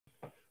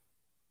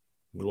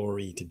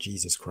Glory to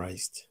Jesus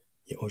Christ,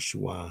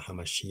 Yehoshua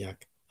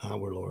Ha'Mashiach,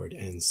 our Lord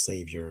and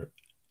Savior.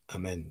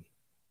 Amen.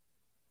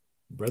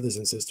 Brothers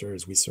and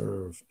sisters, we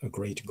serve a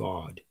great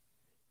God,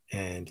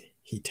 and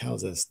he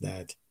tells us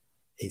that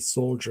a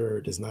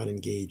soldier does not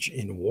engage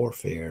in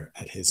warfare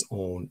at his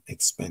own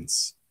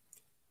expense.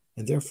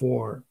 And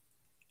therefore,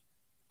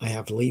 I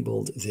have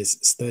labeled this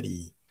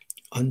study,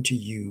 Unto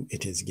You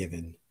It Is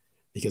Given,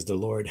 because the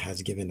Lord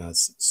has given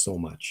us so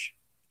much,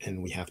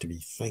 and we have to be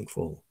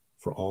thankful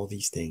for all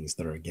these things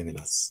that are given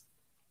us.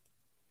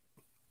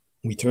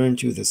 We turn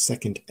to the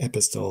second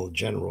epistle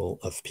general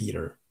of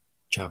Peter,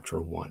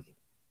 chapter 1.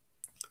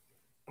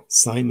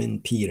 Simon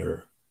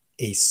Peter,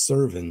 a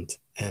servant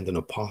and an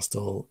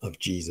apostle of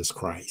Jesus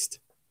Christ.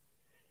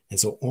 And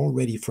so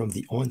already from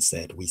the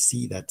onset, we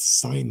see that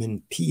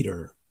Simon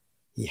Peter,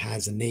 he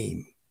has a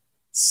name,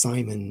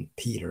 Simon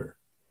Peter.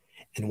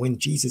 And when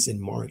Jesus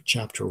in Mark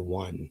chapter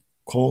 1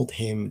 called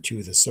him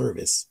to the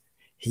service,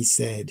 he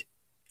said,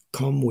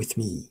 "Come with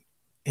me,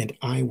 and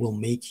I will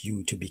make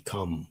you to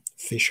become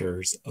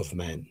fishers of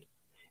men."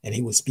 And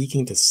he was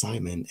speaking to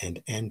Simon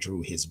and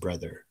Andrew, his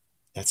brother.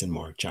 That's in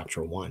Mark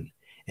chapter 1.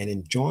 And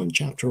in John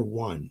chapter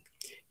 1,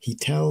 he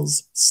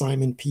tells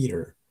Simon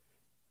Peter,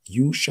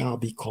 "You shall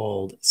be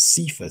called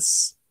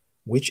Cephas,"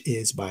 which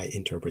is by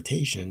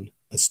interpretation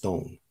a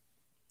stone.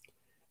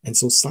 And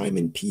so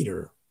Simon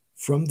Peter,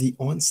 from the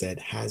onset,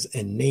 has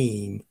a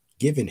name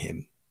given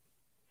him.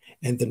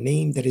 And the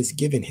name that is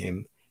given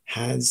him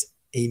has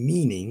a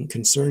meaning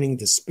concerning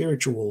the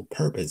spiritual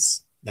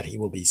purpose that he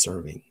will be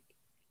serving.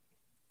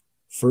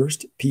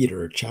 1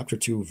 Peter chapter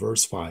 2,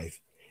 verse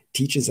 5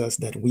 teaches us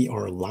that we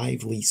are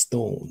lively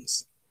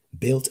stones,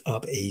 built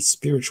up a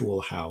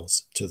spiritual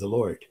house to the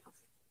Lord.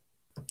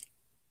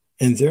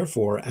 And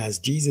therefore, as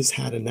Jesus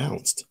had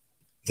announced,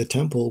 the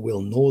temple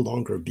will no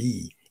longer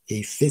be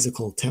a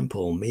physical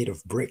temple made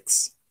of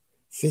bricks,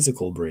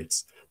 physical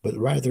bricks, but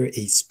rather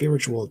a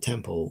spiritual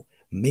temple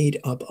made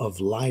up of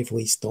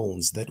lively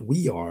stones, that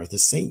we are the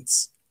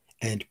saints.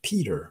 And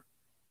Peter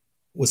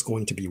was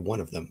going to be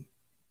one of them.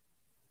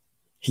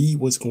 He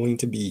was going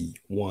to be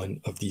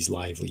one of these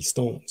lively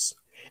stones.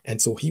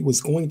 And so he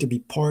was going to be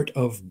part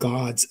of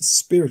God's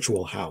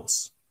spiritual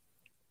house.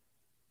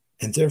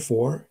 And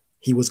therefore,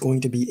 he was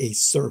going to be a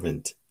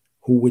servant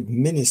who would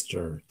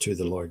minister to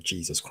the Lord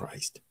Jesus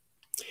Christ.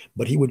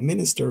 But he would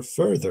minister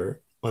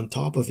further on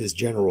top of his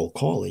general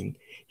calling.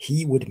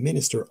 He would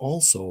minister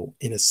also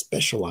in a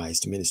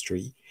specialized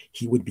ministry.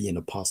 He would be an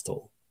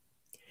apostle.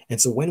 And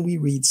so when we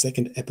read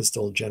second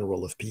epistle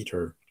general of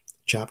Peter,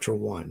 chapter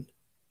 1,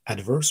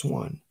 at verse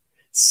 1,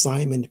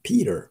 Simon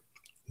Peter,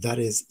 that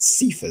is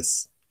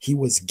Cephas, he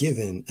was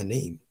given a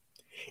name,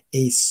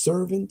 a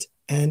servant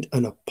and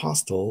an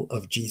apostle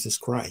of Jesus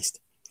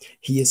Christ.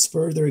 He is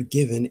further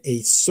given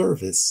a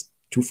service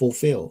to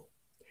fulfill,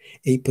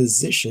 a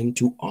position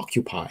to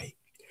occupy.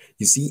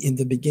 You see, in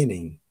the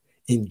beginning,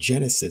 in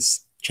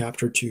Genesis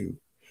chapter 2,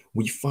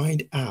 we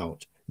find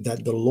out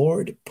that the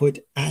Lord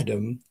put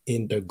Adam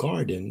in the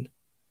garden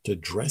to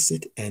dress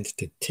it and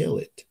to till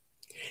it.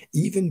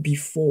 Even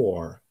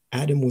before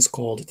Adam was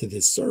called to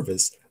this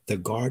service, the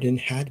garden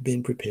had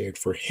been prepared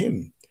for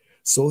him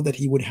so that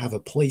he would have a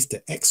place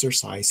to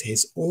exercise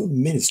his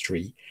own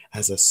ministry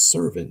as a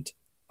servant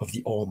of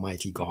the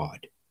Almighty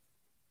God.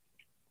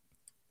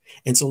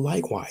 And so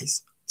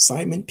likewise,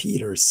 Simon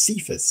Peter,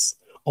 Cephas,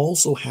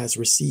 also has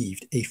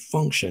received a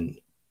function,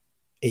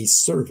 a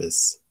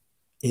service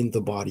in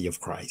the body of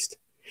Christ.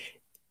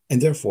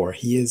 And therefore,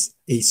 he is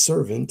a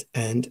servant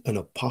and an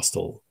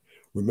apostle.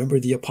 Remember,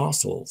 the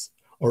apostles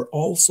are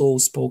also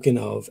spoken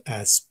of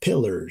as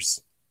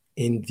pillars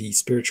in the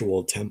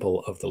spiritual temple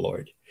of the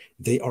Lord.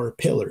 They are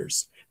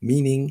pillars,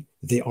 meaning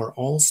they are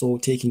also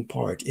taking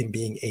part in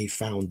being a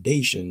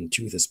foundation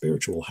to the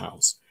spiritual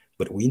house.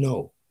 But we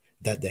know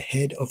that the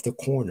head of the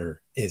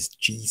corner is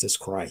Jesus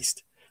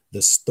Christ,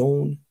 the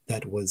stone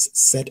that was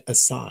set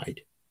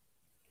aside.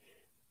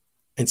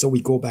 And so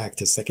we go back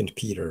to 2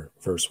 Peter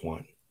verse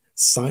 1.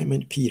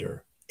 Simon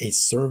Peter, a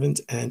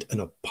servant and an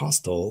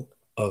apostle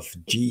of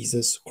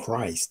Jesus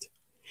Christ.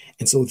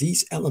 And so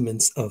these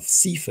elements of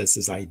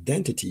Cephas's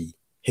identity,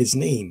 his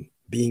name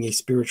being a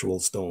spiritual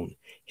stone,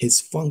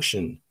 his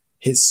function,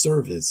 his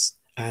service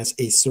as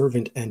a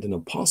servant and an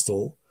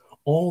apostle,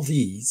 all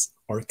these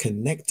are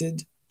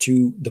connected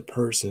to the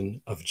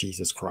person of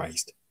Jesus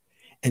Christ.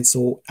 And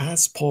so,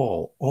 as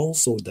Paul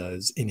also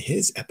does in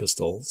his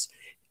epistles,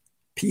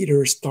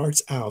 Peter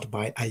starts out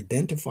by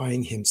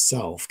identifying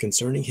himself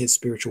concerning his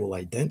spiritual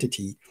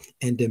identity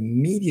and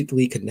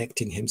immediately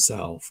connecting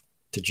himself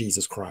to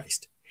Jesus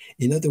Christ.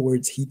 In other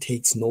words, he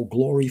takes no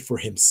glory for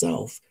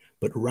himself,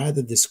 but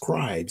rather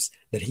describes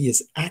that he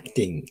is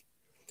acting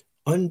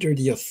under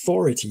the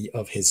authority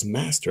of his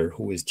master,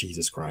 who is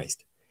Jesus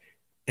Christ.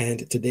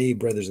 And today,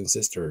 brothers and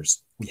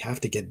sisters, we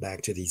have to get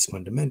back to these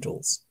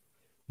fundamentals.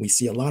 We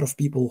see a lot of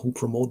people who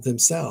promote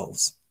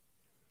themselves,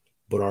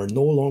 but are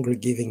no longer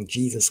giving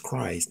Jesus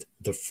Christ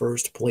the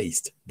first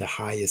place, the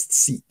highest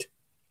seat.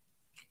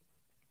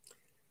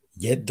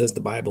 Yet does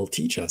the Bible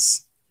teach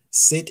us,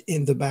 sit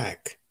in the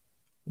back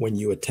when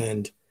you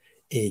attend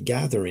a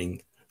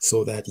gathering,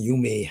 so that you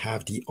may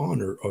have the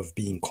honor of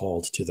being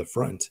called to the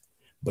front.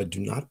 But do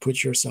not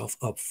put yourself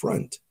up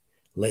front,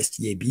 lest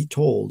ye be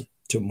told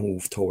to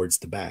move towards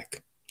the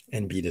back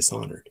and be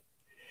dishonored.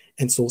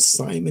 And so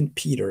Simon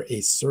Peter,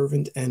 a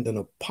servant and an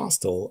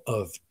apostle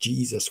of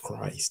Jesus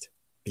Christ,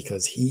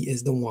 because he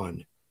is the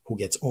one who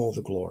gets all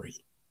the glory.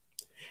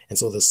 And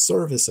so the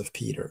service of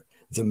Peter,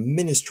 the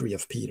ministry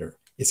of Peter,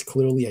 is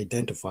clearly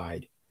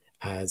identified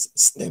as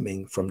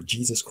stemming from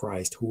Jesus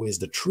Christ, who is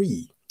the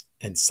tree,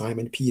 and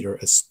Simon Peter,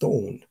 a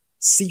stone,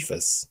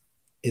 Cephas,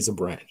 is a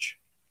branch.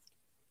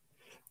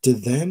 To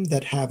them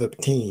that have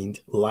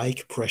obtained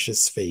like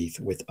precious faith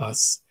with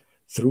us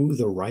through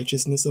the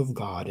righteousness of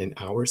God and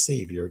our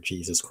Savior,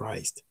 Jesus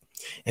Christ.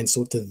 And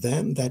so to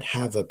them that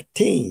have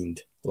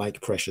obtained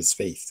like precious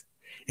faith.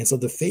 And so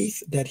the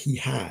faith that he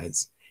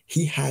has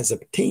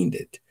obtained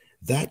it.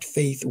 That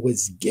faith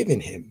was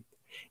given him.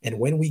 And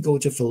when we go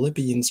to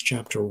Philippians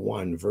chapter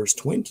 1, verse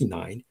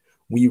 29,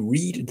 we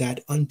read that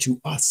unto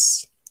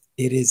us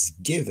it is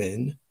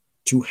given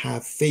to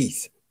have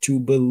faith, to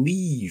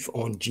believe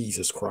on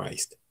Jesus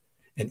Christ,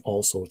 and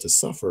also to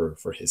suffer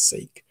for his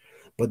sake.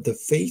 But the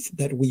faith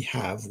that we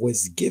have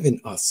was given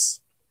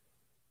us.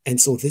 And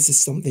so this is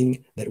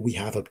something that we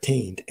have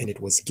obtained, and it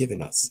was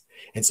given us.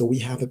 And so we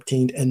have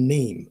obtained a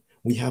name.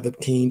 We have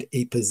obtained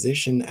a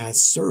position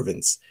as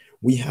servants.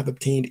 We have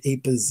obtained a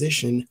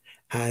position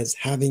as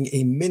having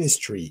a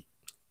ministry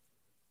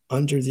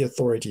under the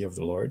authority of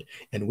the Lord.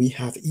 And we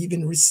have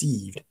even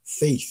received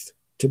faith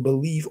to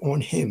believe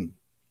on him.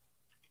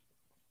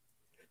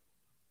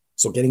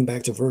 So getting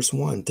back to verse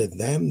 1, to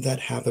them that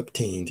have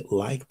obtained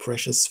like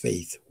precious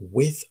faith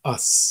with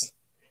us,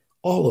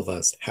 all of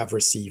us have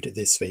received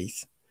this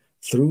faith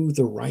through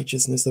the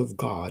righteousness of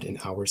God and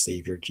our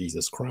Savior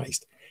Jesus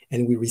Christ.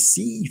 And we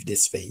receive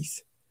this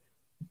faith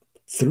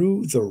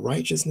through the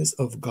righteousness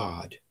of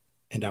God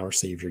and our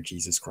Savior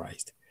Jesus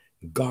Christ.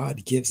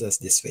 God gives us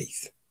this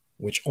faith,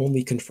 which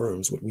only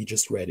confirms what we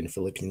just read in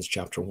Philippians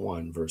chapter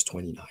 1, verse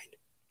 29.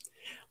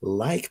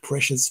 Like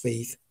precious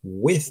faith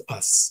with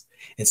us.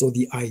 And so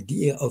the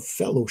idea of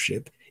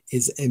fellowship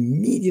is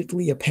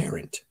immediately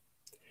apparent,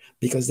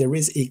 because there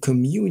is a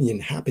communion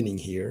happening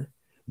here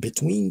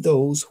between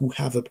those who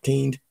have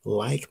obtained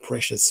like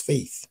precious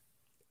faith.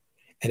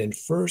 And in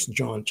 1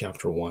 John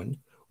chapter 1,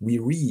 we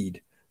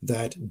read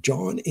that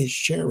John is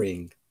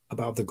sharing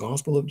about the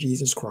gospel of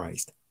Jesus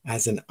Christ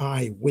as an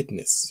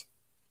eyewitness.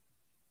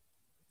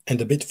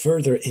 And a bit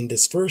further in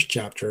this first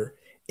chapter,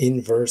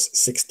 in verse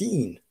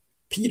 16,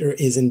 Peter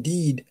is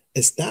indeed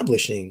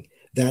establishing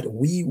that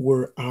we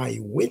were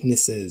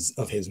eyewitnesses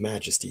of his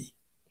majesty.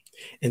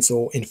 And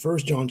so in 1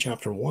 John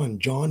chapter 1,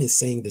 John is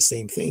saying the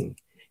same thing.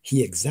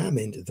 He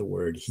examined the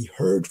word, he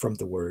heard from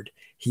the word,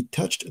 he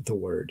touched the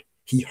word,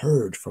 he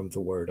heard from the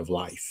word of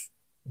life,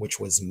 which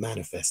was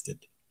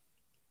manifested.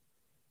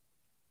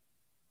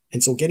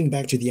 And so getting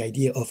back to the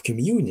idea of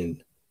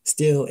communion,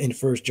 still in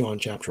 1 John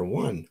chapter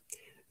 1,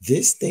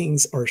 these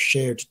things are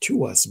shared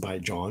to us by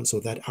John so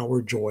that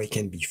our joy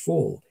can be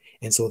full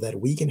and so that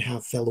we can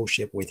have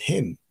fellowship with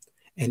him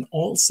and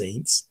all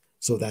saints,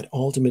 so that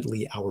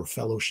ultimately our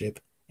fellowship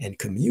and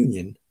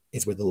communion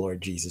is with the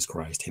Lord Jesus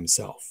Christ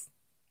himself.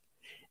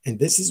 And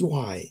this is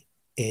why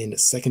in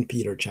 2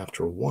 Peter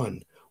chapter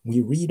 1, we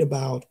read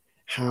about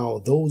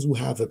how those who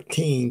have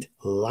obtained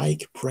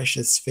like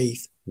precious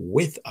faith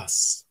with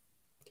us,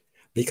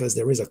 because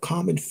there is a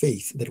common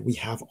faith that we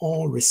have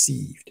all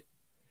received.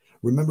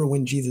 Remember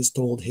when Jesus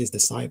told his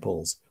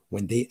disciples,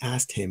 when they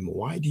asked him,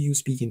 why do you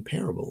speak in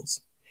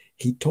parables?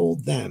 He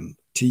told them,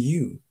 to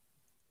you,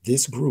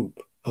 this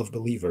group of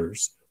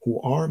believers who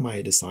are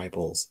my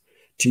disciples,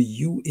 to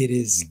you it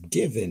is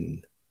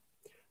given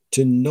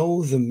to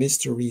know the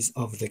mysteries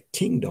of the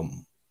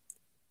kingdom,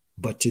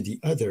 but to the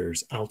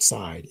others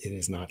outside it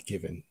is not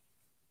given.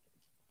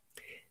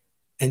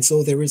 And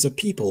so there is a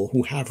people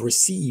who have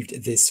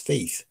received this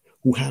faith,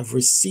 who have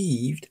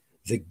received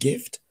the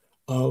gift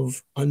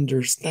of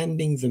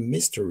understanding the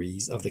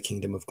mysteries of the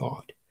kingdom of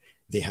God.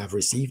 They have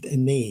received a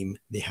name,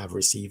 they have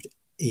received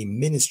a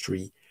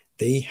ministry,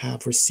 they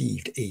have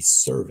received a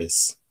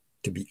service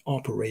to be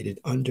operated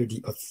under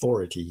the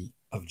authority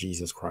of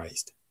Jesus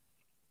Christ.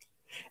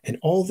 And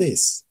all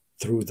this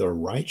through the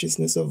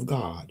righteousness of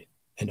God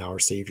and our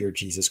Savior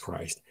Jesus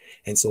Christ.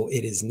 And so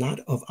it is not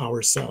of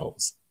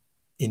ourselves.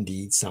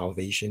 Indeed,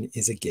 salvation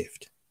is a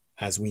gift,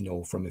 as we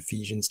know from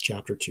Ephesians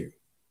chapter 2,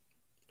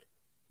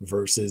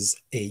 verses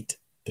 8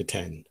 to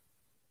 10.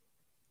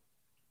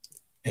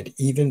 And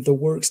even the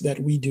works that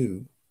we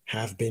do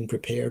have been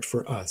prepared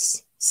for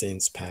us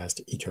since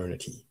past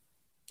eternity.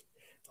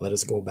 Let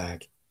us go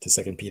back to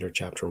 2 Peter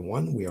chapter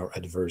 1. We are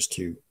at verse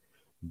 2.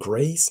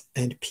 Grace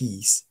and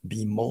peace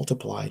be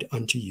multiplied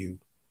unto you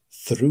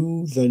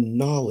through the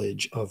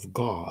knowledge of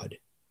God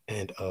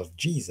and of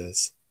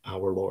Jesus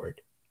our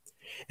Lord.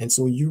 And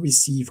so you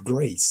receive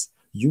grace,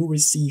 you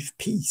receive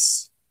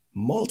peace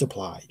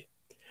multiplied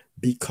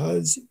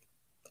because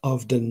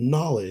of the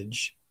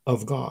knowledge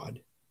of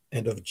God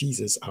and of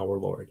Jesus our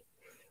Lord,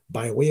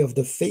 by way of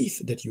the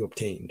faith that you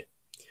obtained.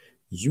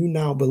 You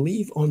now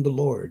believe on the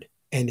Lord,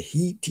 and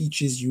he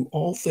teaches you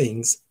all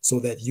things so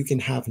that you can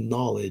have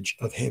knowledge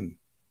of him.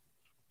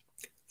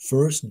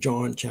 1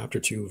 John chapter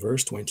 2,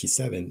 verse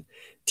 27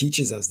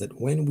 teaches us that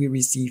when we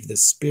receive the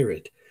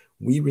Spirit,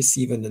 we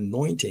receive an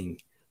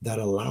anointing that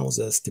allows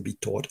us to be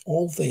taught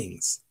all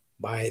things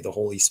by the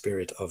Holy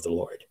Spirit of the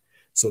Lord,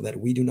 so that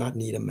we do not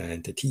need a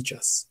man to teach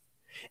us.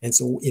 And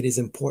so it is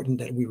important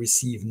that we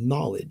receive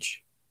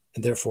knowledge,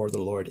 and therefore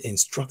the Lord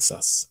instructs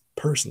us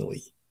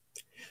personally,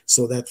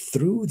 so that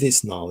through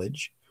this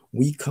knowledge,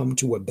 we come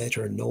to a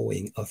better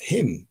knowing of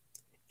him,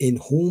 in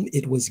whom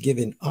it was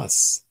given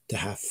us to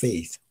have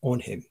faith on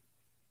him.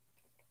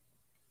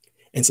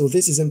 And so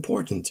this is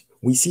important.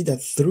 We see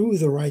that through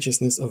the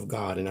righteousness of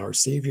God and our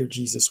Savior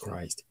Jesus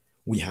Christ,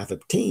 we have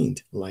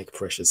obtained like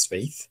precious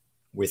faith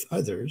with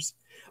others,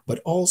 but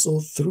also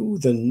through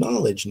the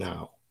knowledge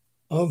now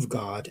of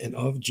God and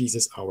of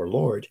Jesus our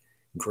Lord,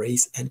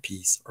 grace and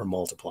peace are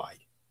multiplied.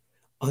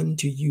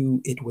 Unto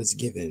you it was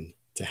given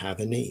to have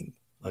a name.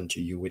 Unto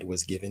you it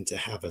was given to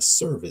have a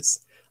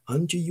service.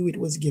 Unto you it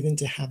was given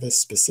to have a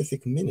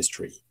specific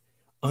ministry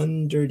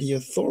under the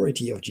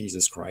authority of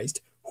Jesus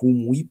Christ,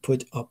 whom we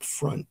put up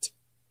front,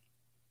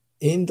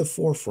 in the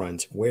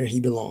forefront where he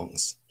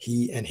belongs,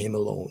 he and him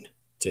alone.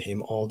 To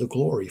him all the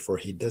glory, for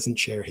he doesn't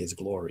share his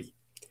glory.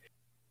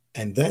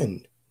 And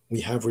then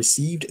we have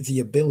received the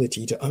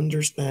ability to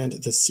understand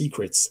the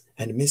secrets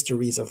and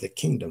mysteries of the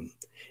kingdom.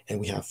 And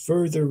we have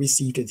further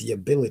received the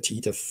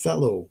ability to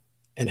fellow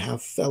and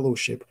have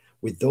fellowship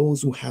with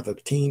those who have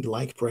obtained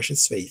like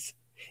precious faith,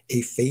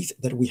 a faith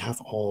that we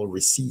have all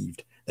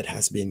received, that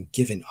has been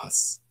given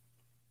us.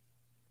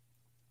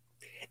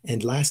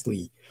 And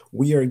lastly,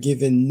 we are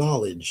given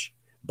knowledge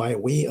by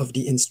way of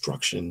the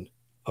instruction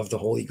of the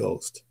Holy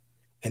Ghost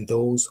and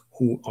those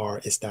who are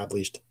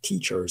established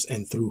teachers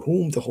and through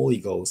whom the Holy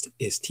Ghost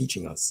is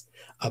teaching us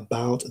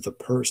about the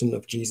person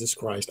of Jesus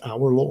Christ,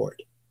 our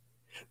Lord.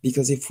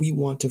 Because if we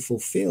want to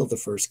fulfill the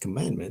first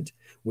commandment,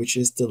 which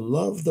is to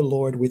love the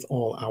Lord with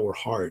all our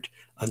heart,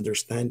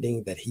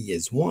 understanding that he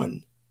is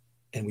one,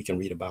 and we can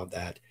read about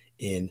that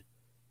in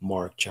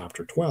Mark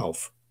chapter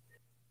 12,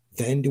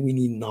 then do we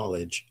need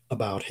knowledge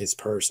about his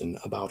person,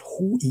 about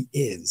who he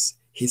is,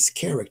 his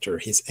character,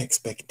 his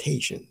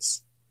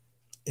expectations,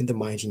 in the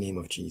mighty name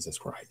of Jesus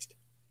Christ.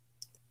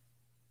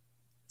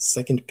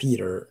 2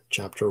 Peter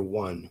chapter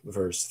 1,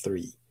 verse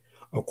 3,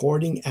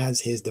 according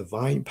as his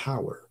divine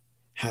power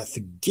hath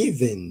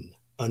given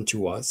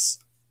unto us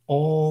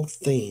all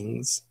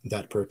things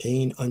that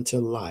pertain unto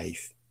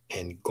life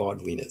and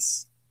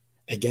godliness.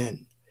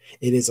 Again,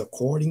 it is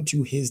according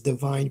to his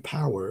divine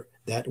power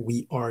that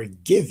we are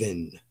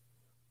given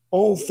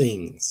all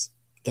things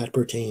that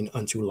pertain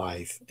unto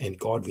life and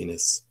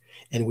godliness.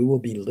 And we will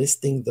be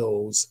listing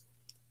those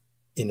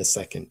in a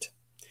second.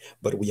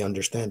 But we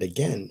understand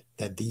again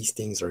that these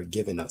things are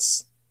given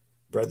us.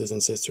 Brothers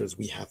and sisters,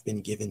 we have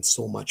been given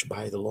so much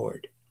by the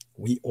Lord.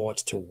 We ought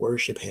to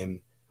worship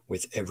him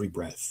with every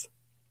breath.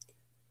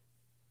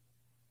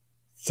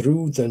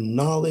 Through the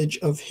knowledge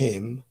of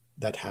him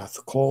that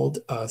hath called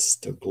us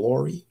to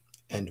glory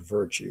and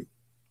virtue.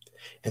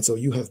 And so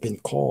you have been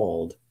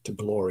called to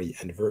glory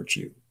and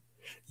virtue.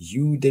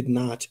 You did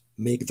not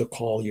make the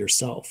call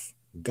yourself.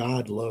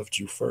 God loved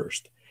you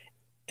first,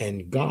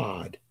 and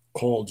God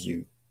called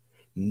you.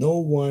 No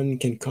one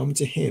can come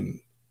to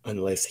him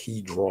unless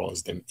he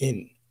draws them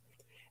in.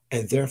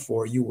 And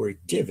therefore you were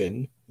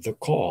given the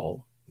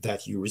call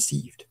that you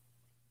received.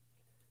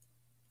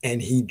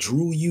 And he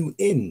drew you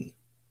in,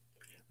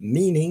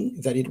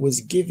 meaning that it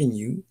was given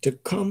you to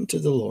come to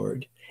the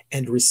Lord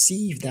and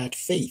receive that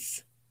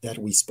faith that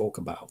we spoke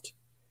about.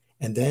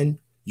 And then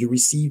you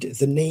received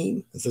the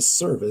name, the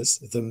service,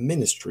 the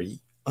ministry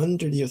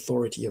under the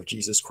authority of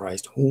Jesus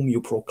Christ, whom you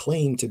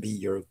proclaim to be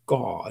your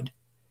God.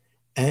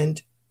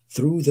 And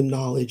through the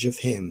knowledge of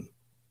him,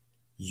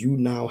 you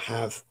now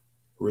have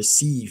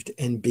received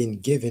and been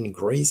given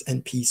grace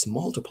and peace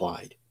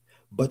multiplied.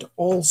 But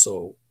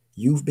also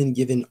you've been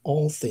given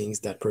all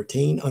things that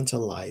pertain unto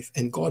life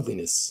and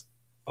godliness,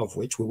 of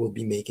which we will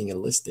be making a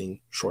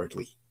listing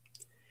shortly.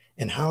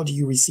 And how do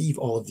you receive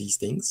all of these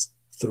things?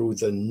 Through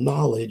the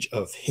knowledge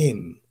of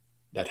him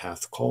that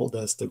hath called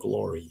us to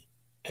glory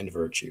and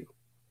virtue.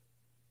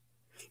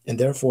 And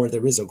therefore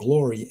there is a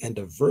glory and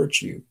a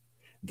virtue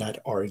that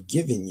are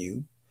given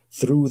you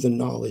through the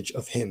knowledge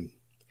of him.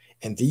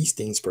 And these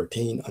things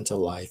pertain unto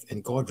life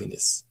and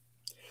godliness.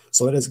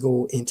 So let us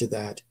go into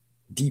that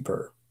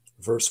deeper.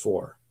 Verse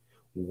 4,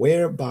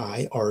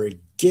 whereby are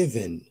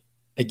given,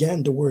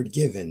 again the word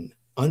given,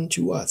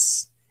 unto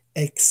us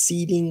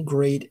exceeding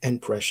great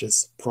and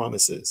precious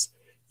promises.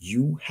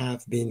 You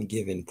have been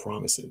given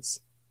promises.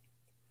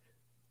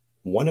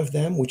 One of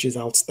them, which is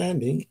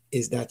outstanding,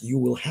 is that you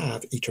will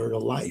have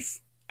eternal life,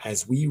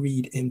 as we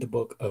read in the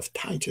book of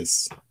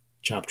Titus,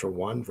 chapter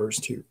 1, verse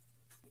 2.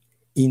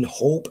 In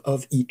hope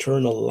of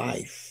eternal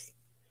life,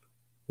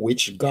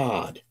 which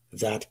God,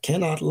 that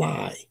cannot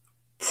lie,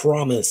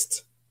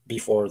 promised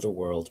before the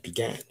world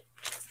began.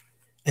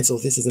 And so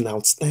this is an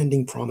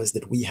outstanding promise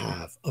that we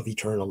have of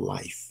eternal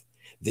life,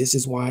 This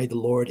is why the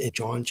Lord in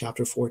John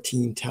chapter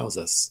 14 tells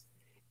us,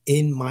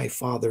 in my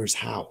Father's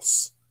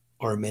house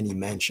are many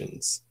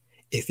mansions.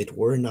 If it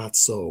were not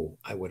so,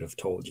 I would have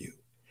told you.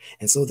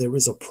 And so there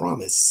is a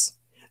promise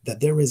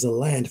that there is a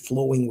land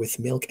flowing with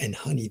milk and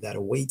honey that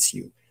awaits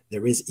you.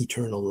 There is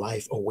eternal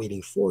life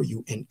awaiting for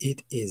you, and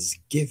it is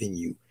given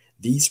you.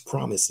 These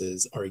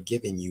promises are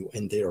given you,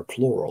 and they are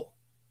plural.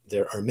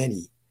 There are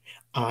many.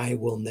 I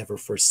will never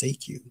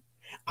forsake you.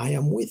 I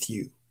am with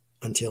you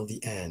until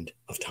the end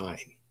of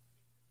time.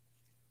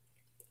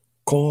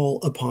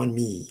 Call upon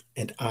me,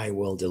 and I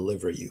will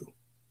deliver you.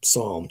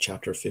 Psalm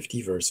chapter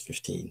 50, verse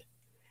 15.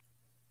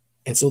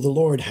 And so the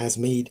Lord has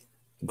made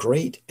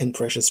great and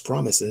precious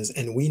promises,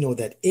 and we know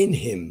that in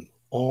him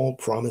all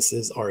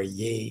promises are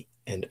yea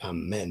and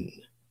amen.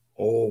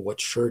 Oh, what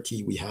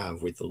surety we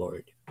have with the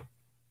Lord.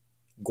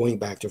 Going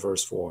back to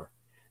verse 4,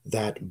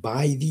 that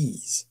by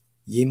these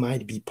ye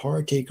might be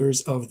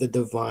partakers of the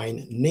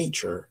divine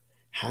nature,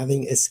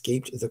 having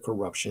escaped the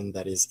corruption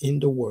that is in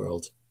the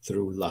world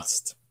through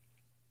lust.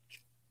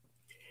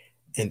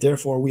 And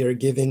therefore we are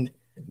given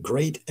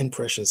great and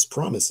precious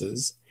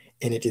promises,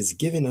 and it is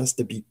given us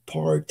to be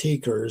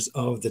partakers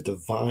of the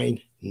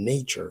divine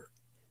nature.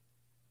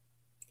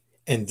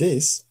 And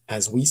this,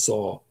 as we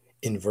saw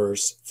in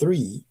verse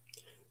 3,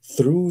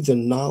 through the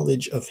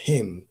knowledge of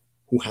him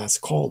who has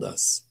called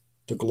us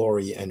to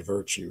glory and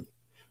virtue.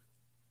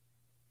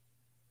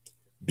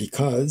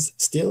 Because,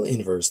 still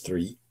in verse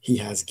 3, he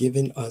has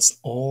given us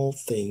all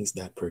things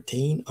that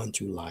pertain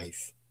unto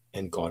life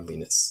and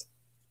godliness.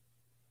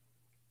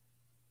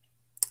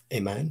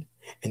 Amen.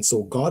 And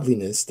so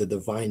godliness, the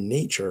divine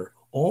nature,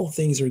 all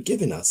things are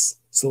given us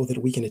so that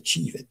we can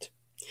achieve it.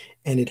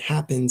 And it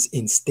happens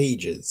in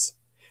stages.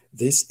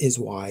 This is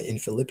why in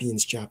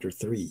Philippians chapter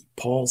 3,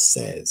 Paul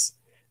says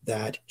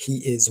that he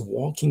is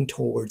walking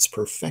towards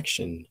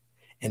perfection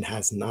and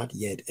has not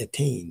yet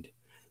attained.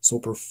 So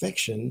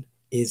perfection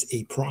is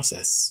a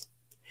process.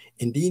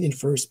 Indeed, in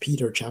 1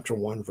 Peter chapter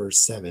 1, verse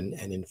 7,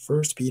 and in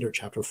 1 Peter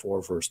chapter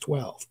 4, verse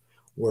 12,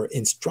 we're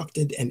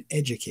instructed and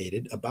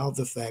educated about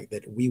the fact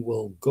that we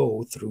will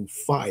go through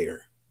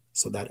fire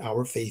so that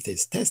our faith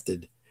is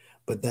tested,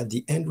 but that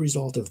the end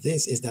result of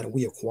this is that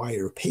we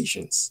acquire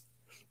patience.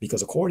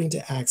 Because according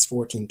to Acts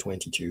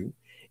 14:22,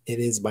 it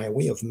is by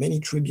way of many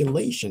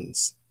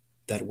tribulations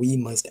that we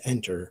must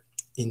enter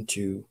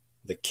into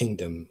the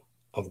kingdom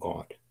of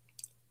God.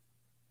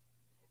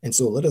 And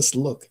so let us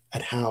look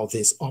at how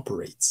this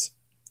operates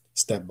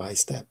step by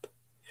step.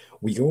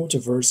 We go to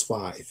verse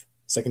 5,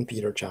 2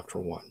 Peter chapter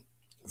 1.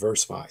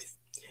 Verse 5,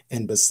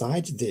 and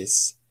besides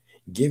this,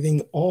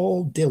 giving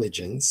all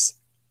diligence,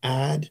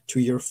 add to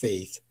your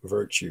faith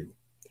virtue.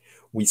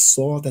 We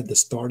saw that the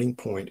starting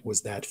point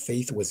was that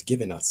faith was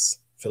given us,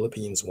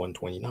 Philippians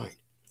 1:29,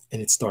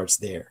 and it starts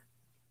there.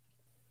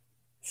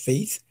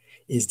 Faith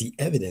is the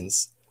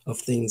evidence of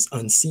things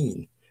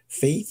unseen.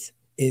 Faith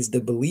is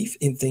the belief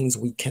in things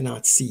we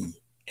cannot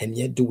see, and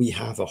yet do we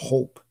have a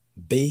hope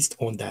based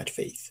on that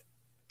faith.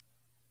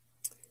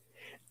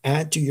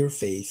 Add to your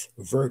faith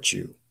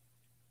virtue.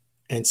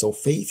 And so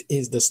faith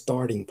is the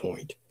starting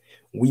point.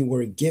 We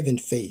were given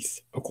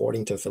faith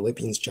according to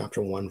Philippians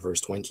chapter 1,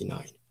 verse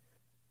 29.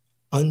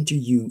 Unto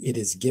you it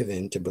is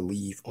given to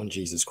believe on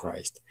Jesus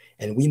Christ.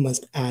 And we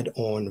must add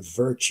on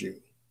virtue.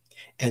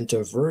 And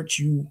to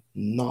virtue,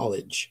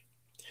 knowledge.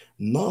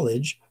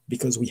 Knowledge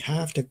because we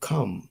have to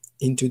come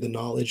into the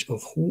knowledge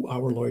of who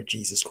our Lord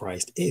Jesus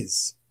Christ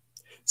is,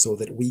 so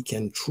that we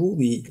can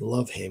truly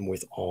love him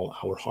with all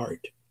our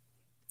heart.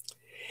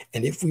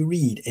 And if we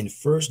read in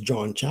 1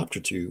 John chapter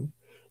 2,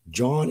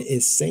 John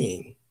is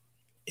saying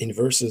in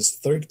verses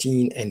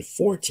 13 and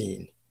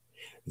 14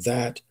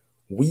 that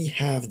we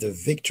have the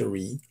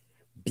victory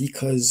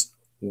because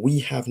we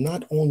have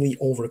not only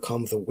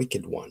overcome the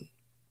wicked one,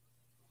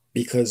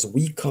 because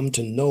we come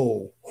to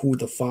know who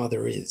the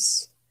Father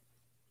is.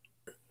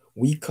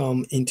 We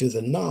come into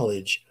the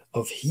knowledge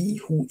of he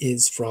who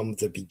is from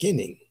the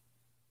beginning.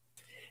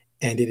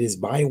 And it is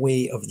by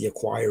way of the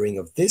acquiring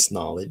of this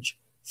knowledge,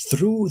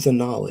 through the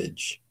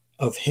knowledge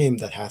of him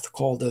that hath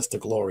called us to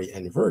glory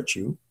and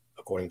virtue,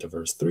 according to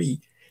verse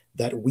 3,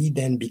 that we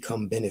then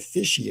become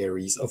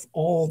beneficiaries of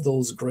all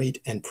those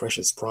great and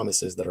precious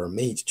promises that are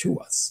made to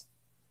us,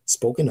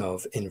 spoken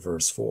of in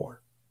verse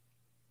 4.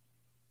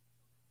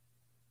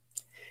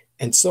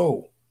 And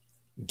so,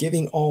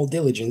 giving all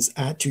diligence,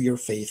 add to your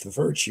faith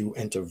virtue,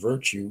 and to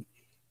virtue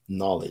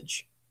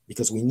knowledge,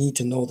 because we need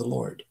to know the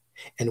Lord.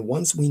 And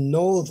once we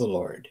know the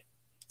Lord,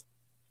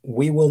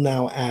 we will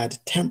now add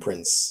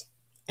temperance,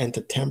 and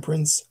to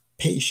temperance,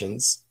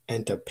 patience,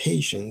 and to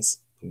patience,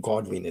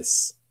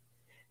 godliness.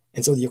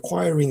 And so the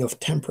acquiring of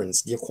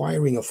temperance, the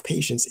acquiring of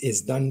patience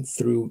is done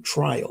through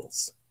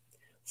trials.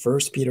 1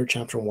 Peter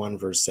chapter 1,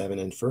 verse 7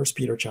 and 1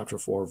 Peter chapter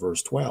 4,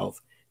 verse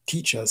 12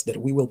 teach us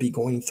that we will be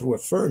going through a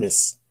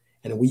furnace,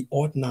 and we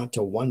ought not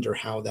to wonder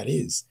how that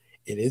is.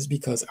 It is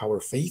because our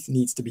faith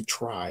needs to be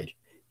tried,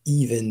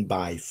 even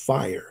by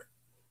fire,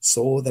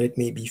 so that it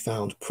may be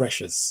found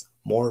precious,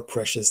 more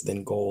precious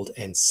than gold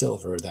and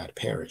silver that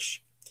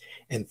perish.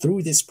 And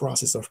through this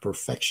process of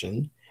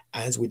perfection,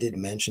 as we did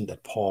mention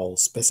that Paul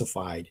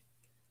specified,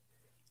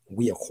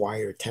 we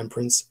acquire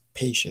temperance,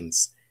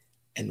 patience,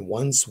 and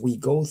once we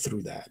go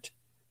through that,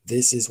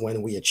 this is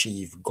when we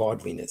achieve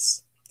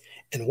godliness.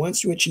 And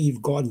once you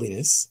achieve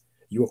godliness,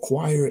 you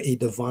acquire a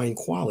divine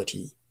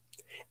quality.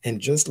 And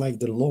just like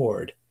the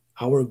Lord,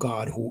 our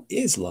God, who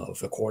is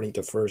love, according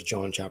to 1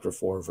 John chapter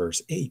 4,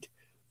 verse 8,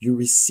 you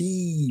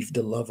receive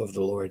the love of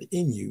the Lord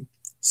in you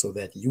so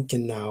that you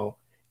can now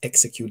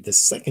execute the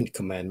second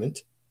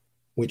commandment,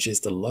 which is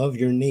to love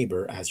your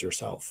neighbor as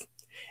yourself.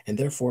 And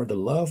therefore, the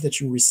love that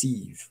you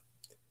receive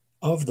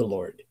of the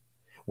Lord,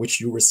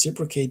 which you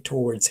reciprocate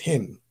towards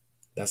him,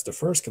 that's the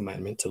first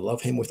commandment, to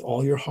love him with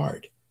all your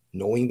heart,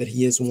 knowing that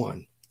he is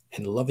one,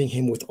 and loving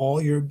him with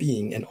all your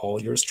being and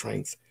all your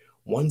strength.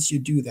 Once you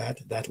do that,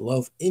 that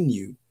love in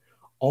you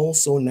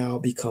also now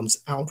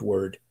becomes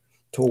outward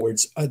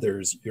towards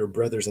others, your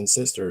brothers and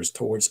sisters,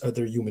 towards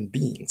other human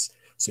beings.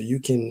 So you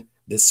can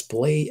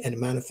display and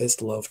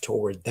manifest love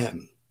toward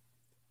them.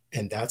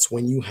 And that's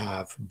when you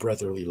have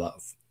brotherly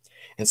love.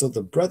 And so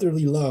the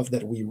brotherly love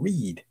that we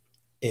read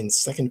in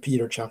 2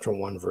 Peter chapter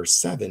 1, verse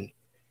 7,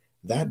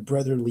 that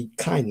brotherly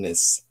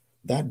kindness,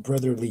 that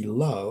brotherly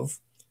love,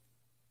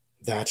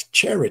 that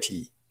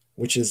charity,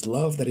 which is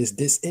love that is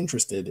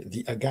disinterested,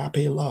 the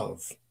agape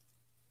love,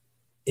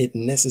 it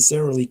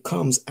necessarily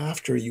comes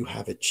after you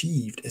have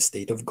achieved a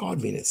state of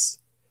godliness,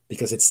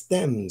 because it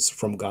stems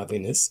from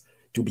godliness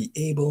to be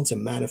able to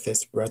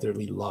manifest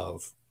brotherly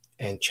love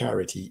and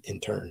charity in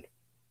turn.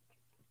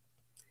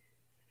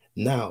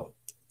 Now,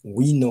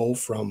 we know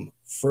from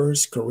 1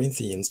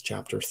 Corinthians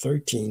chapter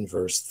 13,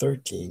 verse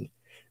 13,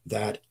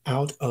 that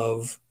out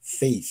of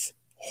faith,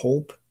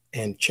 hope,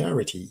 and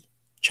charity,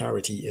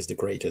 charity is the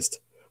greatest.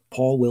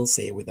 Paul will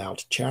say,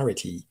 without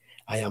charity,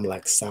 I am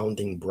like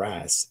sounding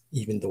brass,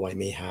 even though I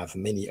may have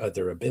many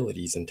other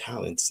abilities and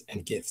talents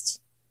and gifts.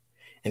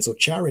 And so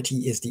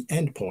charity is the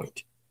end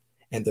point.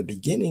 And the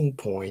beginning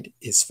point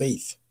is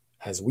faith,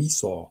 as we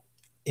saw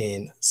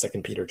in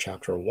 2 Peter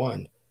chapter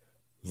 1,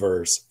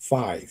 verse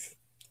 5.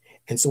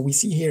 And so we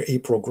see here a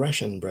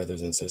progression,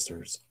 brothers and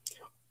sisters.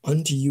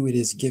 Unto you it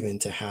is given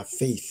to have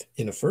faith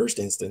in the first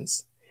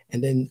instance,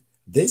 and then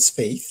this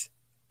faith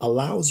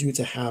allows you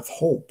to have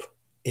hope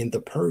in the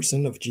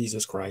person of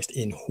Jesus Christ,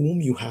 in whom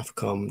you have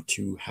come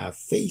to have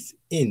faith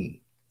in.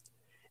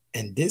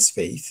 And this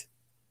faith,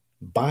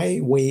 by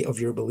way of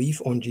your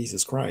belief on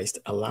Jesus Christ,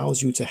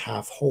 allows you to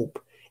have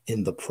hope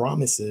in the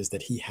promises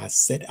that he has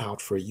set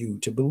out for you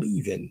to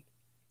believe in.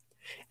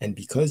 And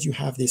because you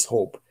have this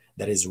hope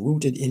that is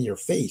rooted in your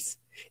faith,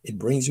 it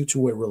brings you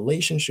to a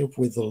relationship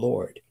with the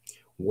Lord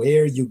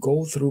where you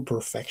go through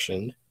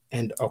perfection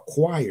and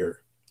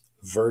acquire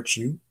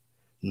virtue,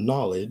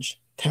 knowledge,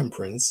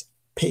 temperance,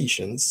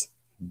 patience,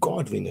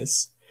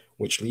 godliness,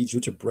 which leads you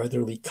to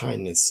brotherly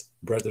kindness,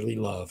 brotherly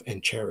love,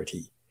 and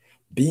charity.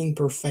 Being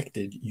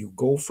perfected, you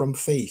go from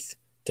faith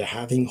to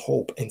having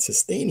hope and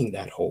sustaining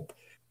that hope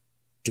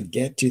to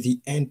get to the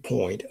end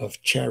point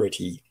of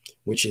charity,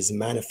 which is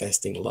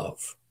manifesting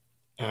love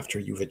after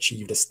you've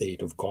achieved a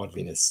state of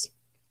godliness.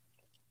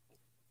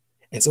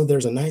 And so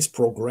there's a nice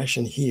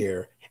progression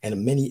here,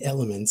 and many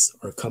elements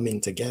are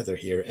coming together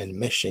here and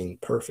meshing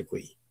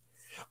perfectly.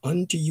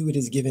 Unto you it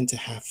is given to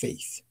have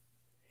faith.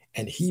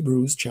 And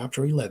Hebrews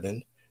chapter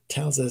 11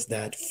 tells us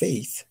that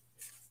faith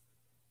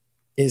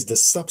is the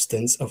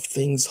substance of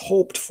things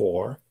hoped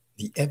for,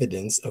 the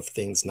evidence of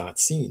things not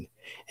seen.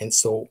 And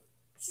so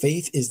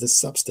faith is the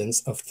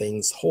substance of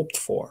things hoped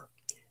for.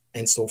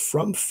 And so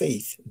from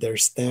faith, there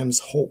stems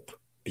hope,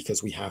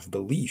 because we have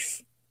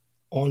belief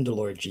on the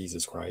Lord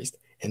Jesus Christ.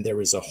 And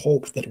there is a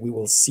hope that we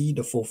will see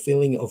the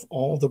fulfilling of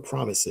all the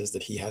promises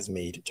that he has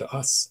made to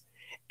us.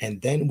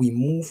 And then we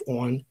move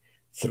on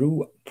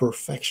through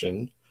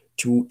perfection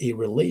to a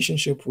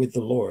relationship with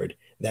the Lord,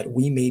 that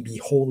we may be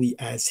holy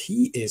as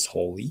he is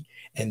holy,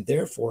 and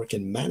therefore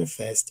can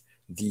manifest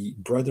the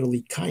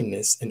brotherly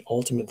kindness and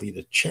ultimately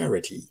the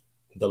charity,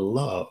 the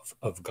love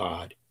of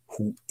God,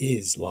 who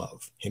is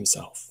love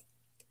himself.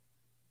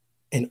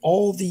 And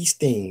all these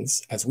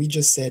things, as we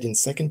just said in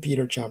 2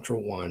 Peter chapter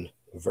 1,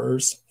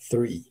 verse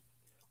 3,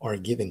 are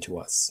given to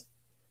us,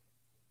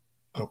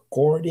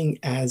 according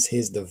as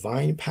his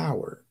divine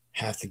power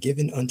hath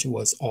given unto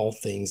us all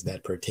things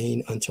that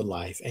pertain unto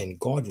life and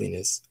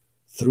godliness,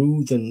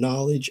 through the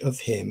knowledge of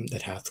him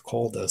that hath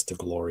called us to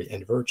glory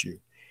and virtue.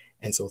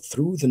 And so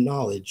through the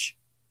knowledge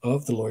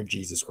of the Lord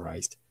Jesus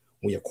Christ,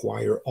 we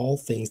acquire all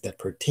things that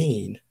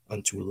pertain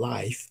unto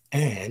life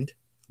and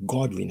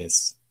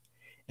godliness.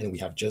 And we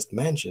have just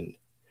mentioned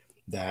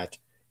that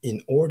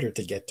in order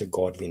to get to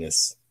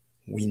godliness,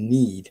 we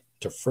need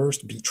to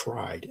first be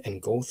tried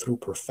and go through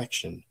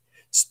perfection,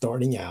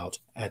 starting out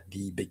at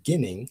the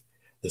beginning,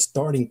 the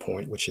starting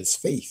point, which is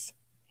faith.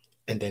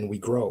 And then we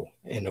grow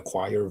and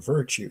acquire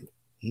virtue,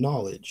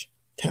 knowledge,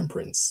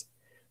 temperance,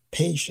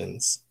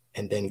 patience,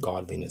 and then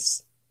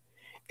godliness.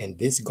 And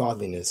this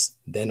godliness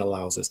then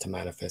allows us to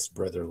manifest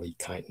brotherly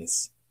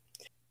kindness.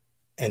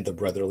 And the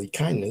brotherly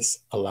kindness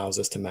allows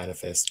us to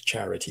manifest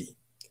charity.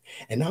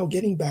 And now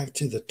getting back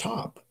to the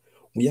top,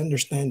 we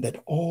understand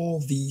that all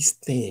these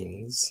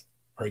things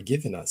are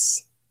given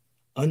us.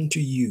 Unto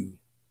you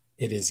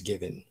it is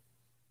given.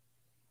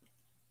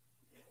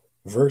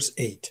 Verse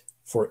 8,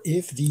 for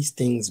if these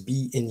things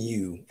be in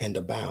you and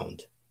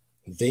abound,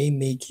 they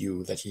make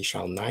you that ye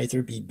shall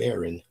neither be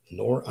barren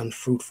nor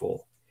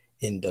unfruitful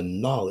in the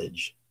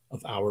knowledge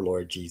of our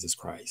Lord Jesus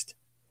Christ.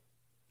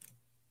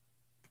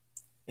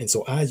 And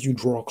so as you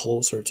draw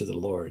closer to the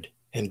Lord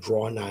and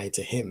draw nigh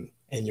to him,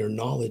 and your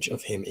knowledge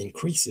of him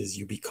increases,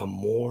 you become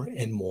more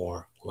and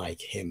more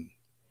like him.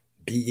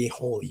 Be ye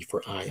holy,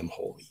 for I am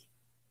holy.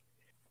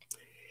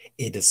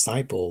 A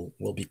disciple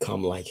will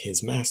become like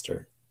his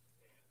master.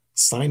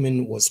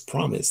 Simon was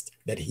promised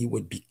that he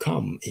would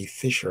become a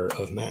fisher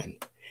of men,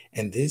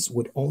 and this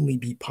would only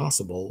be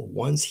possible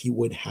once he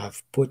would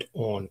have put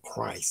on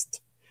Christ,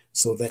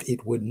 so that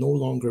it would no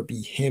longer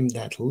be him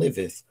that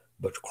liveth,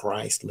 but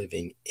Christ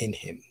living in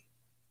him.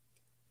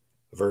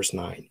 Verse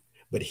 9,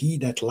 but he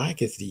that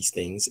lacketh these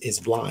things is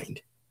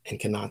blind, and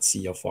cannot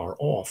see afar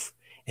off,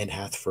 and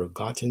hath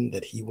forgotten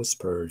that he was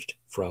purged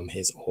from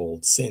his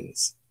old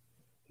sins.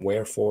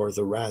 Wherefore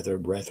the rather,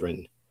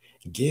 brethren,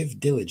 give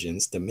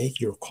diligence to make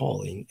your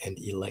calling and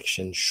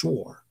election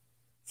sure.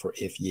 For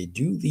if ye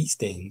do these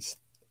things,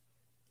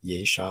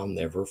 ye shall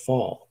never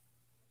fall.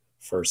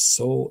 For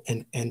so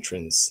an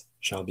entrance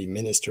shall be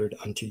ministered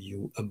unto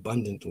you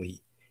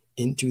abundantly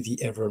into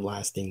the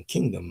everlasting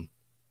kingdom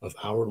of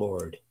our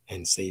Lord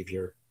and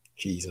Savior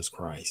Jesus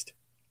Christ.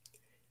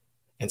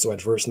 And so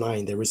at verse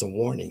 9, there is a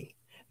warning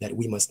that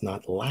we must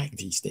not lack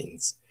these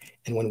things.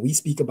 And when we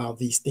speak about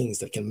these things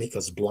that can make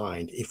us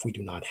blind if we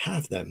do not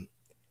have them,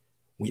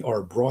 we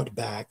are brought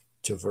back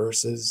to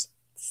verses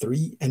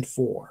 3 and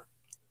 4,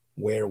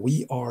 where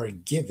we are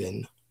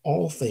given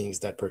all things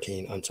that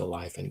pertain unto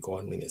life and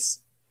godliness,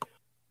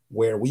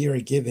 where we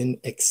are given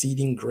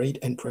exceeding great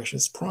and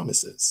precious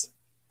promises.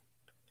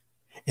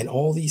 And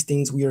all these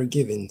things we are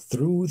given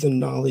through the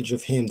knowledge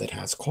of him that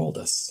has called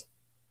us,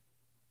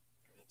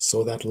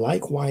 so that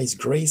likewise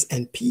grace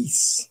and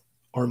peace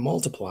are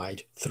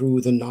multiplied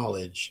through the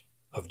knowledge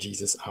of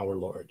Jesus our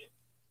Lord.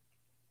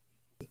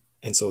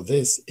 And so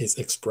this is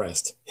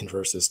expressed in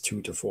verses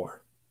 2 to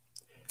 4.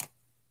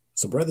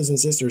 So brothers and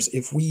sisters,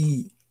 if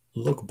we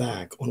look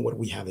back on what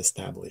we have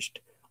established,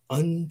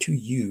 unto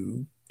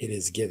you it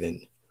is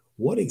given.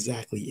 What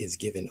exactly is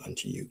given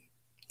unto you?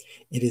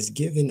 It is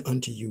given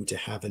unto you to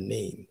have a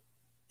name.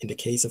 In the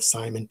case of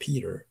Simon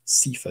Peter,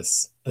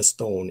 Cephas, a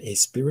stone, a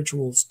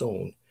spiritual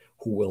stone,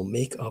 who will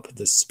make up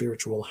the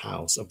spiritual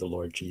house of the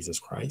Lord Jesus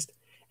Christ.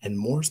 And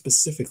more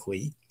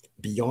specifically,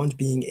 beyond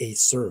being a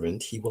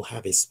servant, he will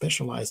have a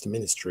specialized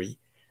ministry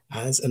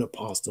as an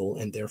apostle,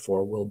 and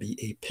therefore will be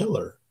a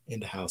pillar in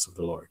the house of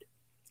the Lord.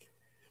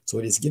 So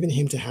it is given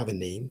him to have a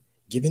name,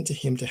 given to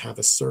him to have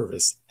a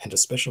service and a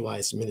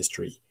specialized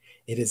ministry.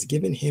 It is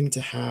given him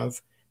to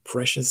have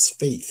precious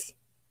faith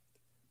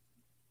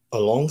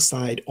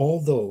alongside all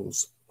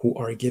those who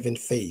are given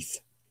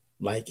faith,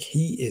 like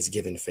he is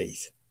given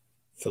faith.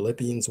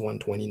 Philippians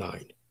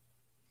 1:29.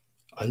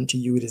 Unto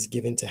you it is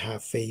given to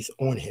have faith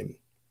on him.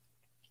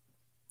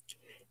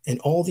 And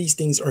all these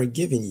things are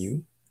given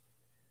you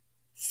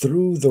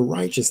through the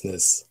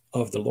righteousness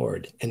of the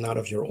Lord and not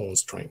of your own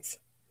strength,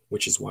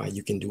 which is why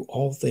you can do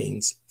all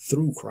things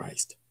through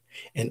Christ.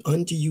 And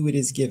unto you it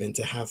is given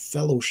to have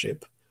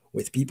fellowship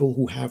with people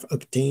who have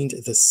obtained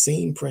the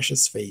same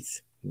precious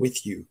faith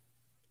with you.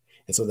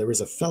 And so there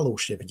is a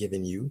fellowship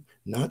given you,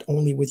 not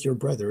only with your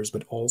brothers,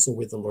 but also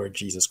with the Lord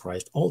Jesus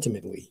Christ,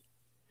 ultimately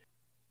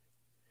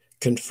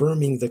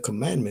confirming the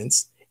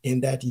commandments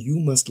in that you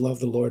must love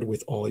the Lord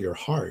with all your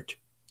heart,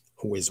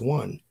 who is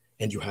one,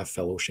 and you have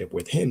fellowship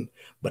with him.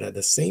 But at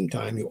the same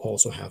time, you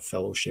also have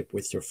fellowship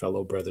with your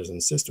fellow brothers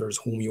and sisters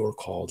whom you are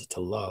called to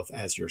love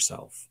as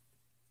yourself.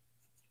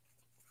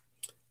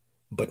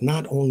 But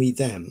not only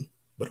them,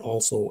 but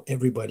also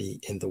everybody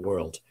in the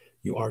world.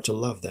 You are to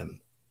love them.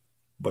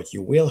 But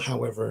you will,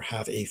 however,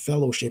 have a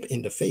fellowship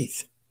in the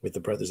faith with the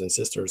brothers and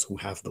sisters who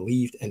have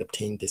believed and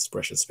obtained this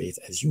precious faith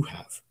as you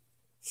have.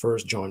 1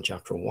 John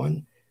chapter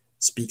 1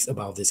 speaks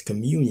about this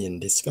communion,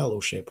 this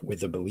fellowship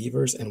with the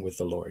believers and with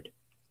the Lord.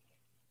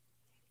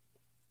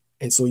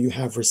 And so you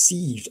have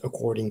received,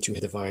 according to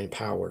divine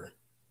power,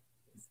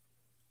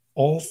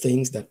 all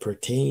things that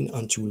pertain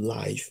unto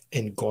life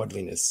and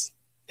godliness,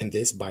 and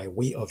this by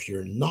way of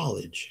your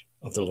knowledge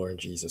of the Lord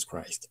Jesus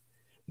Christ,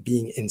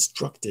 being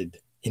instructed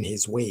in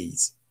his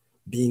ways,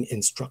 being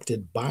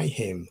instructed by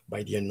him,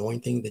 by the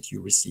anointing that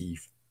you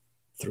receive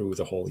through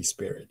the Holy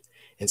Spirit.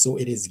 And so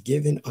it is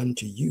given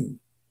unto you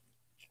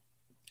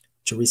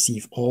to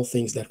receive all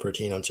things that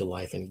pertain unto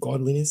life and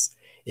godliness.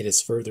 It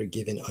is further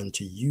given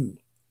unto you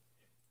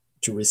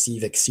to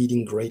receive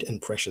exceeding great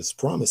and precious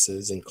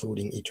promises,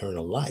 including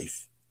eternal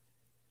life.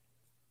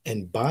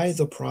 And by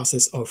the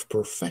process of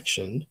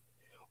perfection,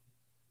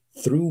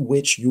 through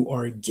which you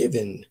are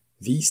given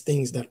these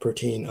things that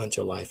pertain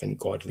unto life and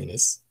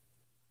godliness,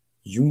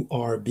 you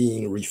are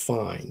being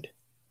refined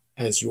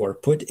as you are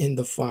put in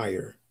the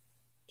fire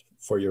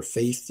for your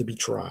faith to be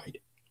tried.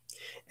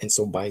 And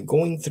so by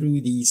going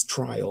through these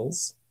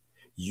trials,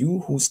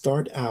 You who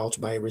start out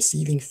by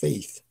receiving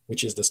faith,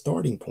 which is the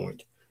starting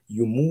point,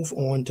 you move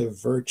on to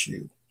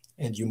virtue,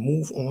 and you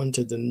move on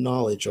to the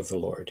knowledge of the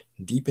Lord,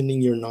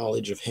 deepening your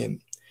knowledge of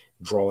Him,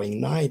 drawing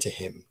nigh to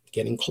Him,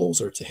 getting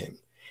closer to Him.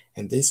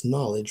 And this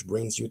knowledge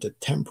brings you to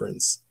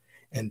temperance,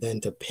 and then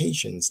to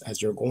patience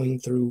as you're going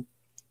through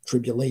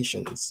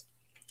tribulations.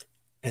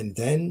 And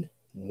then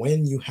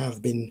when you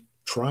have been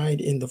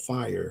tried in the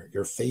fire,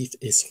 your faith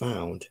is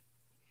found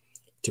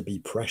to be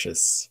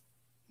precious,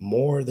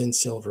 more than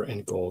silver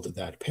and gold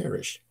that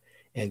perish,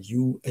 and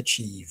you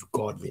achieve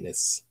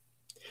godliness.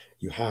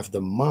 You have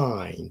the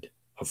mind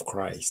of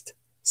Christ,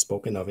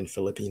 spoken of in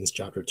Philippians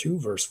chapter 2,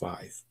 verse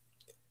 5.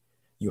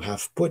 You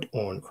have put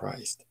on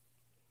Christ.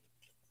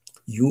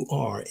 You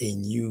are a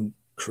new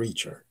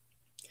creature.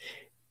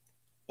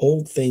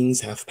 Old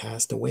things have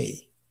passed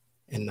away,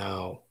 and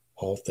now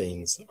all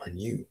things are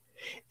new.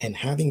 And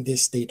having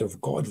this state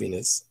of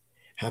godliness,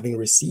 having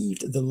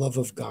received the love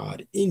of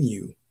God in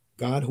you,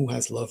 God who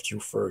has loved you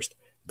first,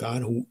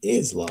 God who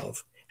is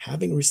love,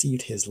 having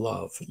received His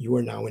love, you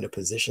are now in a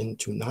position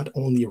to not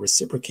only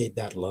reciprocate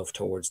that love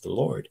towards the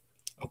Lord,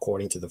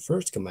 according to the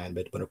first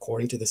commandment, but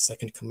according to the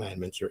second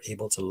commandment, you're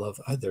able to love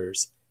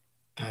others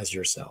as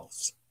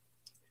yourselves,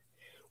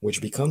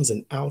 which becomes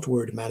an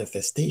outward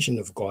manifestation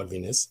of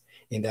godliness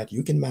in that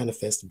you can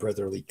manifest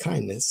brotherly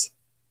kindness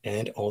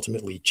and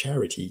ultimately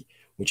charity,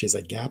 which is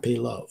agape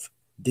love,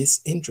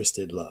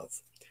 disinterested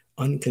love,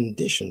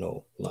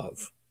 unconditional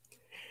love.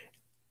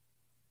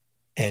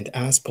 And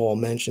as Paul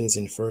mentions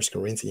in 1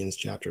 Corinthians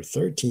chapter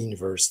 13,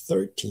 verse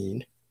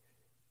 13,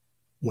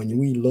 when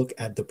we look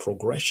at the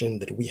progression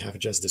that we have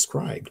just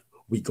described,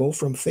 we go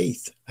from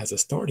faith as a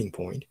starting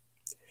point,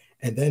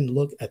 and then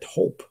look at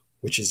hope,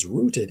 which is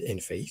rooted in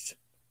faith,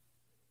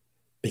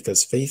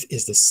 because faith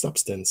is the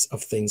substance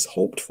of things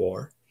hoped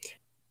for.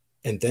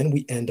 And then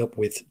we end up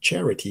with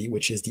charity,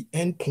 which is the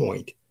end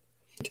point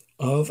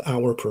of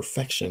our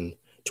perfection,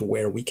 to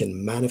where we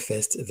can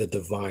manifest the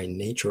divine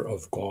nature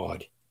of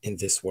God in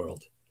this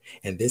world.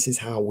 And this is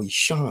how we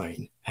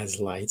shine as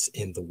lights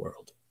in the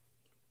world.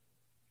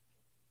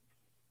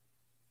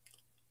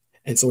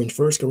 And so in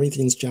 1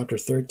 Corinthians chapter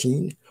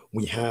 13,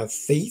 we have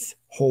faith,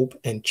 hope,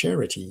 and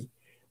charity,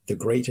 the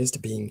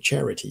greatest being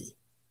charity.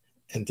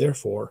 And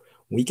therefore,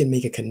 we can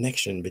make a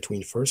connection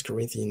between 1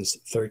 Corinthians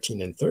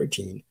 13 and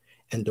 13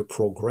 and the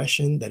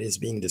progression that is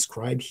being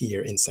described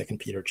here in 2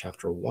 Peter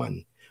chapter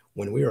 1,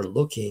 when we are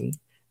looking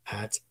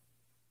at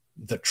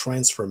the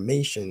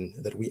transformation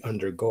that we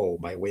undergo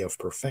by way of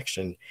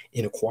perfection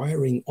in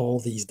acquiring all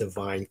these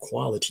divine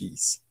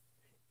qualities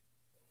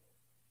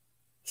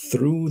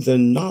through the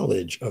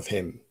knowledge of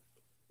Him,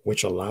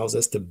 which allows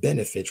us to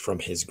benefit from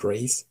His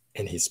grace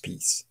and His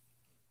peace.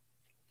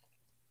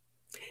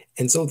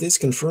 And so this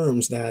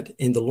confirms that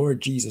in the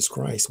Lord Jesus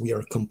Christ, we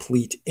are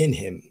complete in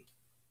Him,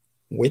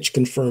 which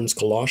confirms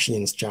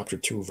Colossians chapter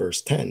 2,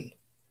 verse 10.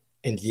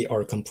 And ye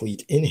are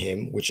complete in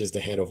Him, which is the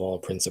head of all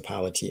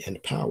principality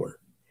and power.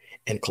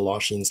 And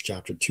Colossians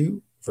chapter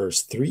 2,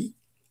 verse 3,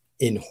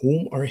 in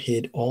whom are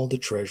hid all the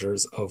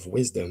treasures of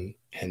wisdom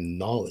and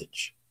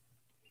knowledge.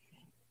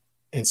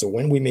 And so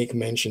when we make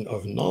mention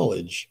of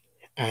knowledge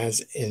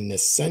as an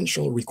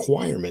essential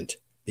requirement,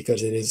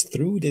 because it is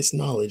through this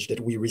knowledge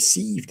that we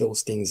receive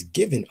those things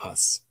given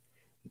us,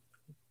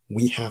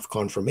 we have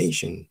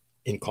confirmation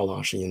in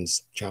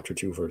Colossians chapter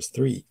 2, verse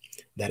 3,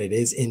 that it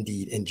is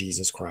indeed in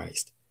Jesus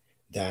Christ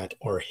that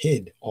are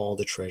hid all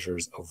the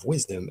treasures of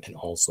wisdom and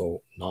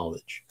also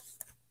knowledge.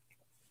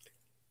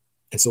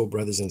 And so,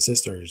 brothers and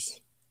sisters,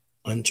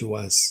 unto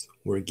us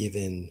were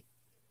given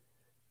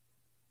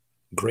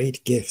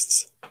great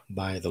gifts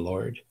by the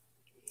Lord,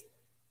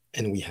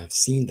 and we have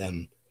seen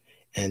them,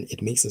 and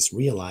it makes us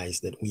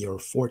realize that we are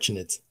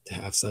fortunate to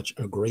have such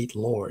a great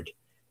Lord,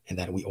 and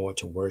that we ought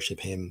to worship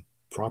Him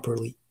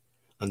properly,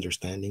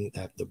 understanding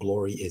that the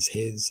glory is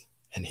His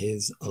and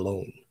His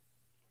alone.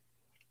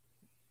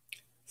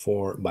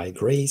 For by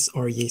grace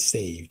are ye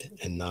saved,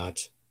 and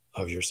not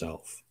of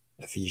yourself.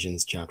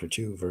 Ephesians chapter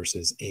 2,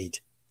 verses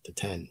 8 to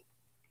 10.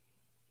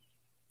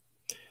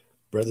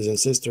 Brothers and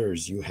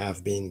sisters, you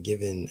have been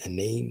given a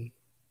name,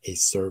 a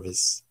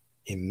service,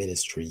 a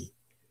ministry.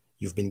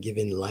 You've been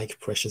given like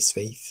precious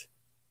faith.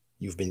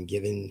 You've been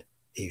given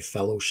a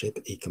fellowship,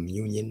 a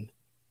communion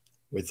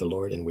with the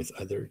Lord and with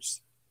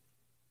others.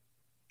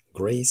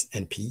 Grace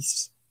and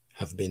peace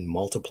have been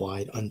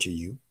multiplied unto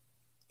you.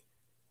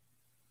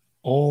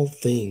 All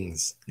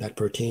things that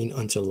pertain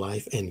unto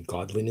life and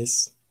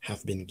godliness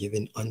have been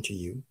given unto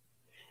you,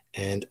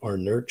 and are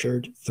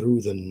nurtured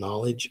through the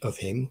knowledge of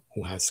Him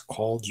who has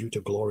called you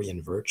to glory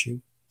and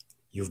virtue.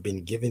 You've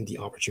been given the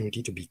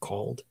opportunity to be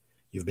called.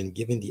 You've been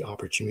given the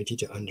opportunity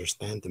to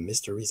understand the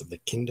mysteries of the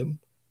kingdom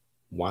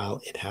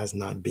while it has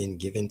not been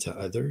given to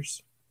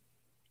others.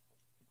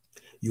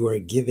 You are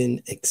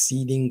given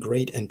exceeding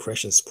great and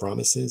precious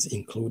promises,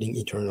 including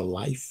eternal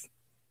life.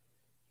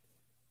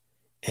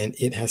 And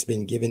it has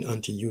been given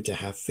unto you to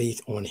have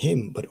faith on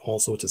Him, but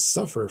also to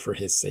suffer for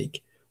His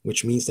sake,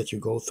 which means that you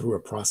go through a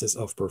process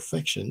of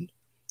perfection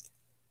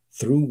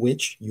through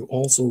which you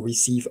also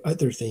receive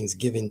other things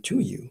given to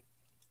you,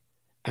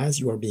 as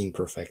you are being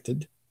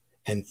perfected,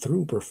 and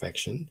through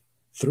perfection,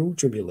 through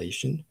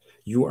tribulation,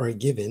 you are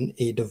given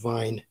a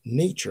divine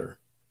nature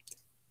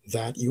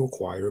that you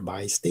acquire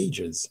by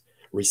stages,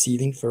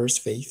 receiving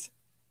first faith,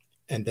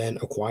 and then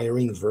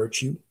acquiring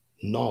virtue,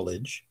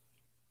 knowledge,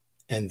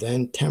 and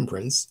then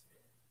temperance,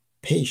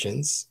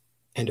 patience,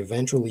 and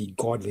eventually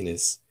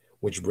godliness,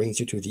 which brings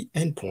you to the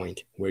end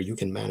point where you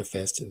can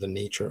manifest the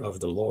nature of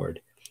the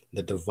Lord,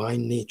 the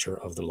divine nature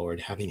of the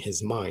Lord, having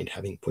his mind,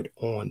 having put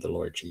on the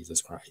Lord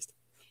Jesus Christ.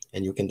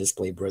 And you can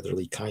display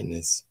brotherly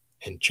kindness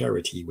and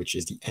charity, which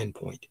is the end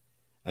point,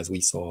 as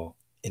we saw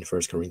in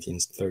 1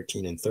 Corinthians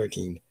 13 and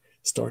 13,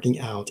 starting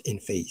out in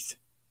faith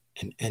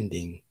and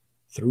ending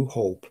through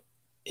hope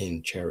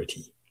in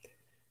charity.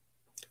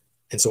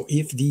 And so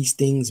if these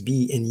things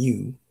be in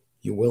you,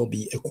 you will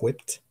be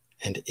equipped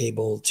and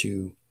able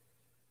to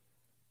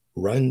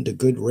run the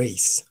good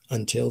race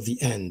until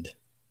the end,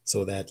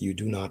 so that you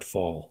do not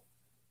fall,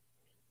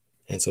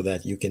 and so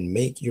that you can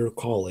make your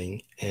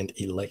calling and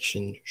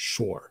election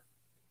sure,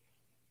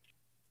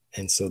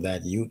 and so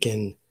that you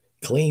can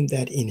claim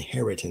that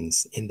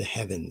inheritance in the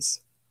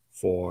heavens,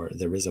 for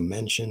there is a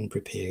mansion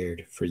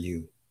prepared for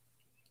you,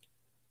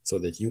 so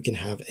that you can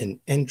have an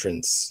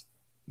entrance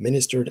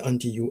ministered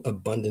unto you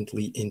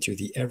abundantly into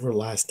the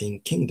everlasting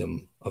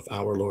kingdom of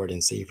our Lord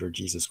and Savior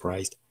Jesus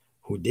Christ,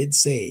 who did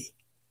say,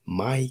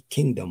 my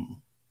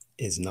kingdom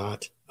is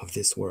not of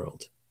this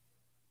world.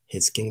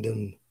 His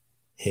kingdom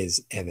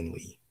is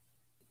heavenly.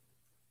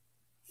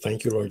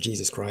 Thank you, Lord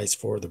Jesus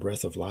Christ, for the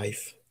breath of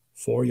life,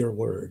 for your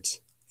words,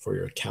 for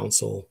your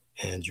counsel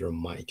and your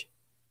might.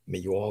 May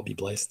you all be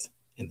blessed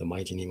in the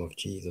mighty name of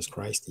Jesus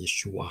Christ,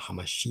 Yehoshua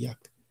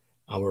Ha'Mashiach,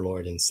 our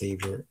Lord and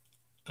Savior.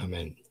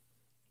 Amen.